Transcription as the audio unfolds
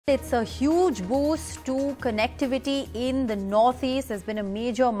It's a huge boost to connectivity in the northeast. There's been a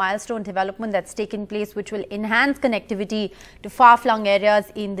major milestone development that's taken place which will enhance connectivity to far-flung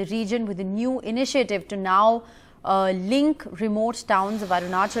areas in the region with a new initiative to now link remote towns of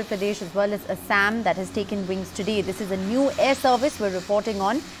Arunachal Pradesh as well as Assam that has taken wings today. This is a new air service we're reporting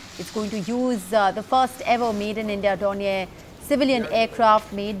on. It's going to use the first ever made in India Dornier civilian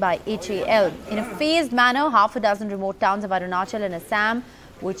aircraft made by HAL. In a phased manner, half a dozen remote towns of Arunachal and Assam,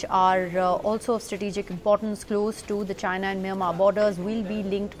 which are also of strategic importance close to the China and Myanmar borders, will be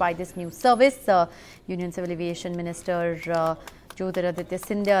linked by this new service. Union Civil Aviation Minister Jyotiraditya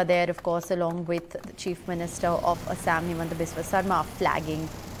Scindia there, of course, along with the Chief Minister of Assam, Himanta Biswa Sarma, flagging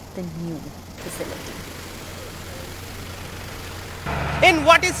the new facility. In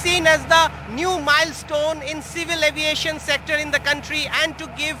what is seen as the new milestone in civil aviation sector in the country, and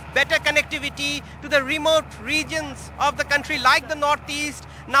to give better connectivity to the remote regions of the country like the northeast,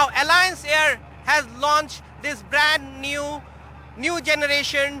 now Alliance Air has launched this brand new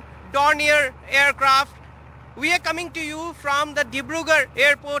generation Dornier aircraft. We are coming to you from the Dibrugarh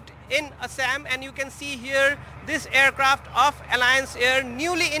airport in Assam, and you can see here this aircraft of Alliance Air,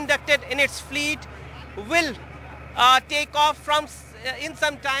 newly inducted in its fleet, will take off from in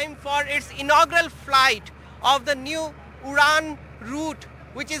some time for its inaugural flight of the new Uran route,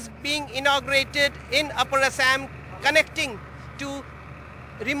 which is being inaugurated in Upper Assam, connecting to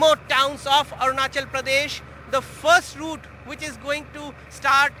remote towns of Arunachal Pradesh. The first route which is going to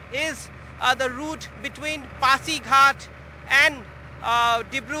start is the route between Pasighat and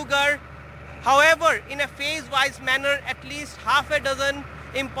Dibrugarh. However, in a phase-wise manner, at least half a dozen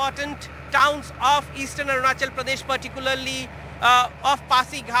important towns of eastern Arunachal Pradesh, particularly of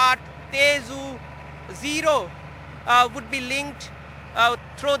Pasighat, Tezu, Zero, would be linked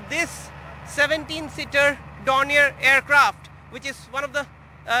through this 17-seater Dornier aircraft, which is one of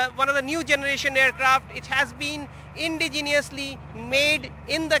the new generation aircraft. It has been indigenously made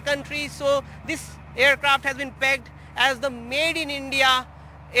in the country, so this aircraft has been pegged as the Made in India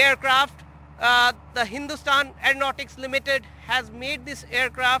aircraft. The Hindustan Aeronautics Limited has made this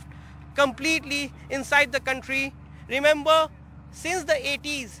aircraft completely inside the country. Remember, since the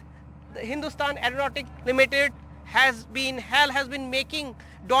 80s, the Hindustan Aeronautics Limited has been making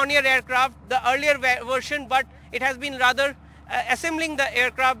Dornier aircraft, the earlier version, but it has been rather assembling the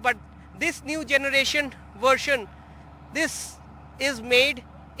aircraft. But this new generation version, this is made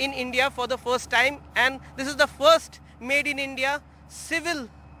in India for the first time, and this is the first made in India civil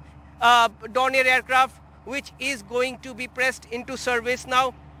Dornier aircraft which is going to be pressed into service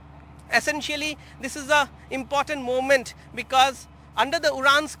now. Essentially, this is an important moment because under the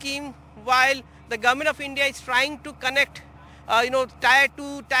Uran scheme, while the government of India is trying to connect tier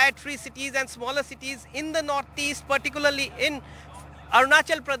 2, tier 3 cities and smaller cities in the northeast, particularly in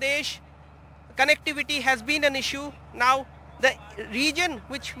Arunachal Pradesh, connectivity has been an issue. Now the region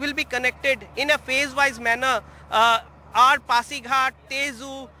which will be connected in a phase-wise manner are Pasighat,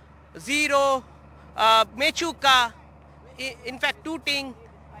 Tezu, Zero, Mechuka, in fact Tooting.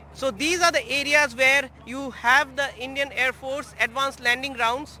 So these are the areas where you have the Indian Air Force advanced landing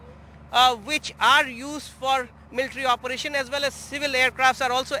grounds which are used for military operation, as well as civil aircrafts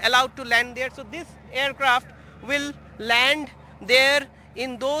are also allowed to land there. So this aircraft will land there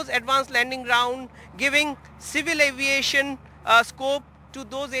in those advanced landing ground, giving civil aviation scope to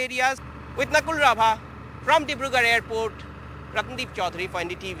those areas. With Nakul Rabha from Dibrugarh Airport, Ratnadeep Chaudhary for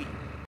NDTV.